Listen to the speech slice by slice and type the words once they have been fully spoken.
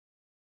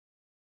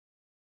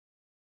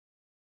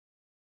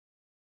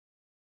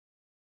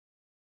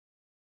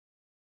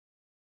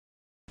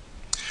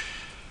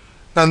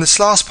Now in this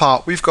last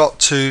part we've got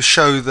to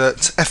show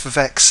that f of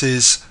x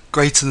is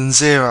greater than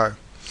 0,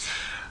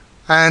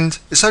 and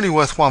it's only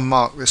worth 1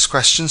 mark, this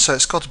question, so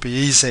it's got to be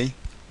easy,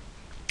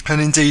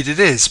 and indeed it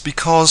is,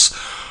 because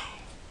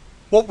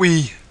what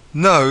we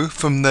know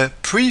from the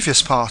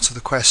previous part of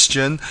the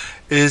question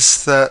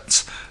is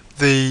that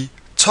the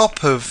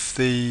top of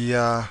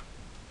the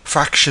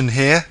fraction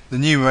here, the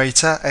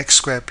numerator x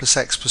squared plus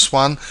x plus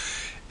 1,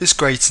 is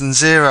greater than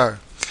 0.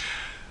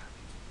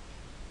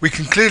 We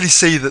can clearly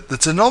see that the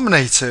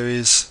denominator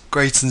is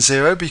greater than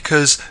 0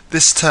 because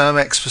this term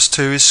x plus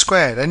 2 is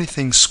squared.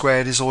 Anything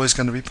squared is always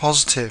going to be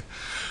positive.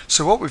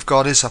 So what we've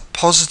got is a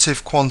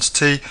positive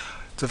quantity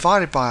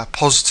divided by a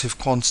positive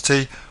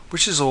quantity,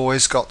 which has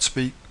always got to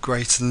be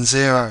greater than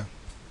 0.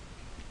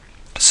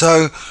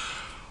 So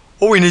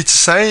all we need to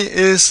say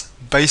is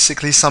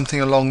basically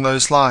something along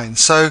those lines.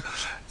 So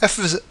f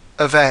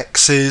of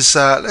x is,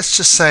 let's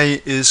just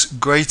say, is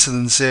greater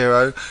than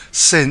 0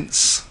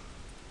 since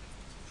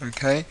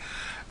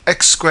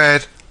x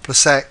squared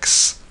plus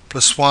x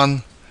plus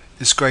 1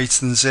 is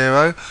greater than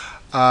 0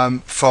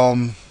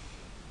 from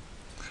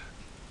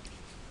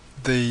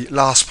the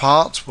last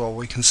part. Well,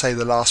 we can say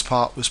the last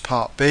part was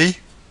part B,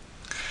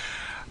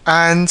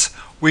 and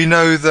we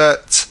know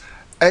that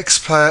x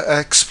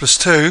plus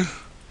 2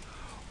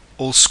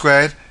 all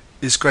squared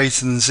is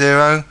greater than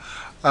 0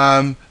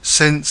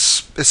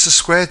 since it's a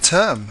squared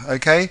term,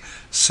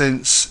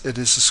 since it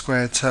is a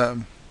squared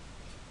term.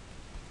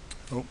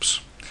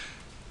 Oops.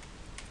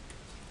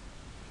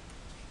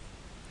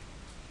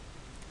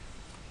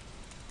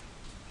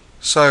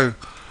 So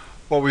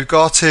what we've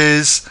got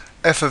is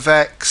f of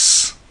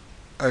x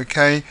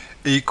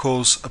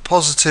equals a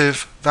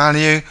positive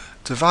value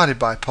divided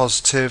by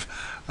positive,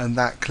 and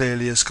that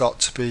clearly has got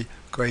to be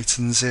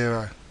greater than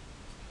 0.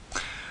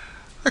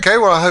 Okay,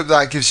 well, I hope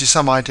that gives you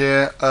some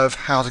idea of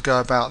how to go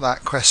about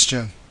that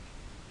question.